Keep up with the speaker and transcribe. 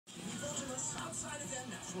outside of their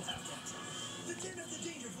natural habitat. The den of the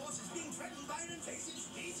danger force is being threatened by an invasive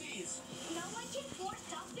species. No one can force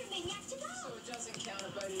Dr. Maniac to go. So it doesn't count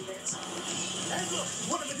about events. And look,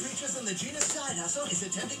 one of the creatures in the genus Side Hustle is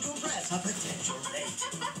attempting to impress a potential mate.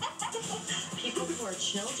 People who are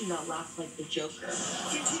chill do not laugh like the Joker.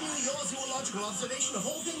 Continue your zoological observation of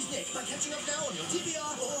all things Nick by catching up now on your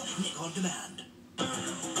TBR or Nick on Demand.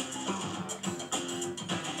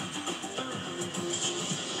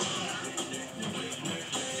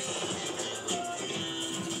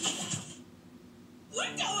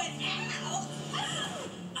 We're going out!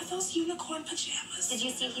 Are those unicorn pajamas? Did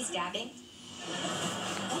you see he's dabbing?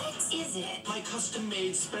 What is it? My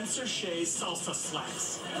custom-made Spencer Shea salsa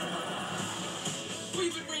slacks.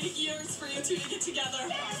 We've been waiting years for you two to get together.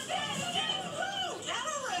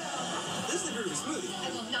 This is a groovy smoothie.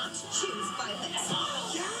 I will not choose violence.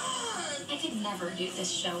 Yeah! I could never do this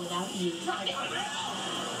show without you.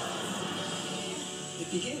 It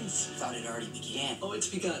begins. Thought it already began. Oh, it's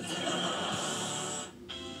begun.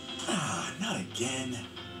 Ah, not again.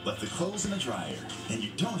 Left the clothes in the dryer, and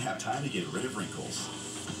you don't have time to get rid of wrinkles.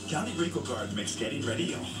 Downy Wrinkle Guard makes getting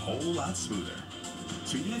ready a whole lot smoother.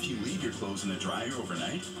 So even if you leave your clothes in the dryer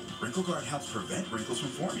overnight, Wrinkle Guard helps prevent wrinkles from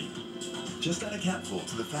forming. Just add a capful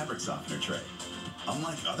to the fabric softener tray.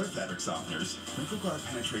 Unlike other fabric softeners, Wrinkle Guard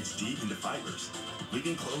penetrates deep into fibers,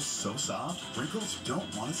 leaving clothes so soft, wrinkles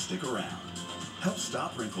don't want to stick around. Help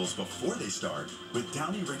stop wrinkles before they start with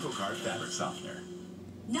Downy Wrinkle Guard fabric softener.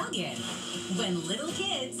 Noggin. When little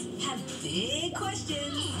kids have big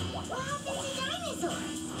questions. What happened to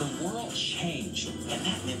dinosaurs? The world changed, and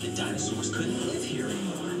that meant that dinosaurs couldn't live here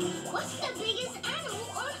anymore. What's the biggest animal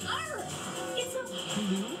on Earth? It's a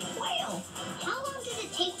blue whale. How long does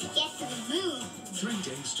it take to get to the moon? 3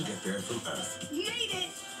 days to get there from Earth. Made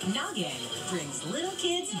it! Noggin brings little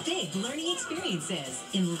kids big learning experiences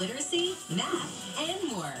in literacy, math,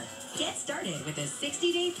 and more. Get started with a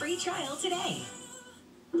 60-day free trial today.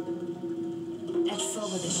 At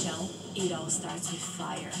Fogo de Chão, it all starts with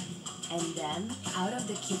fire. And then, out of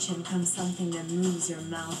the kitchen comes something that moves your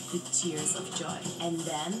mouth with tears of joy. And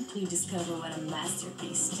then, you discover what a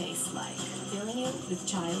masterpiece tastes like, filling you with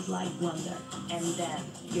childlike wonder. And then,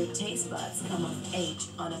 your taste buds come of age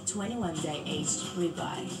on a 21-day aged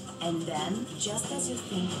ribeye. And then, just as you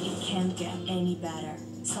think it can't get any better,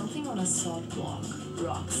 something on a salt block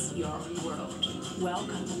rocks your world.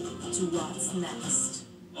 Welcome to What's Next.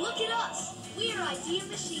 Look at us. We are idea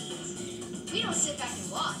machines. We don't sit back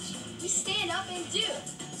and watch. We stand up and do.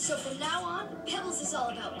 So from now on, Pebbles is all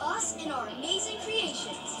about us and our amazing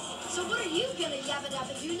creations. So what are you gonna yabba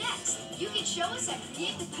dabba do next? You can show us at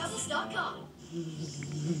createwithpebbles.com.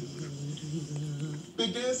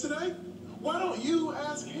 Big dance today? Why don't you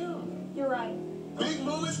ask him? You're right. Big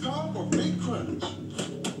moments call for big crunch.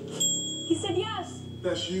 He said yes.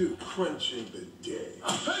 That's you crunching the day.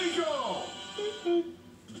 Go!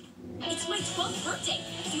 It's my 12th birthday.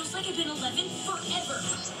 Feels like I've been 11 forever.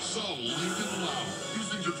 So, leave it loud. You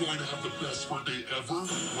think you're going to have the best birthday ever?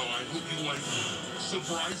 Well, I hope you like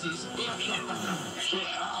surprises.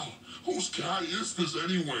 Ow, whose guy is this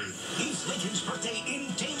anyway? He's Lincoln's birthday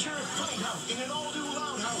in danger playhouse in an all-new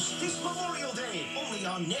loud house this Memorial Day, only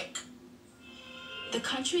on Nick. The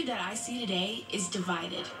country that I see today is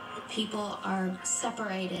divided. People are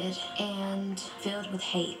separated and filled with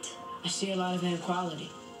hate. I see a lot of inequality,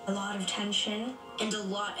 a lot of tension, and a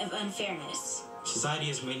lot of unfairness. Society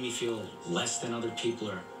has made me feel less than other people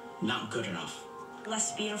or not good enough.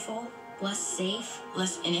 Less beautiful, less safe,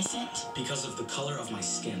 less innocent. Because of the color of my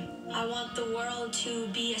skin. I want the world to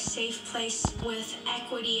be a safe place with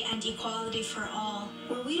equity and equality for all,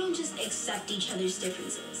 where we don't just accept each other's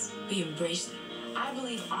differences. We embrace them. I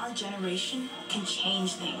believe our generation can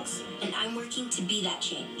change things, and I'm working to be that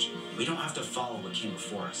change. We don't have to follow what came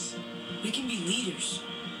before us. We can be leaders.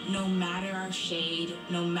 No matter our shade,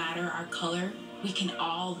 no matter our color, we can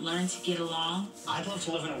all learn to get along. I'd love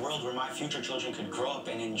to live in a world where my future children could grow up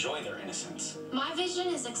and enjoy their innocence. My vision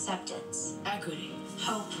is acceptance, equity,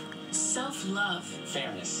 hope, self-love,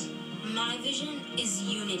 fairness. My vision is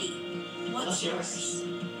unity. What's yours?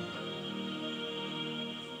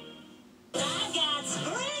 I've got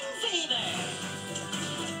spring fever.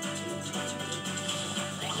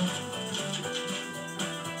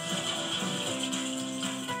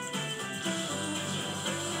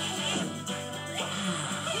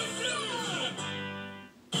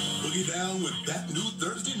 Boogie down with that new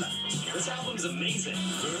Thursday night. This album's amazing.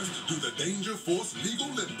 First, do the Danger Force legal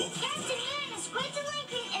limbo. That's the man is Quentin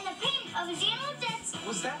Lincoln in the payment of his annual debts.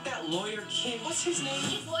 Was that lawyer kid? What's his name?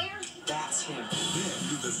 Chief lawyer. That's him. Then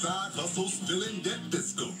do the Side Hustle still in debt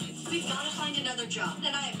disco. We've got to find another job,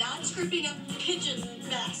 and I am not scooping up pigeon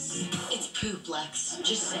mess. It's poop, Lex.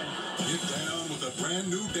 Just saying. Get down with a brand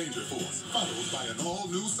new Danger Force, followed by an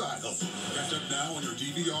all-new side hustle. Catch up now on your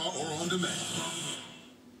DVR or on demand.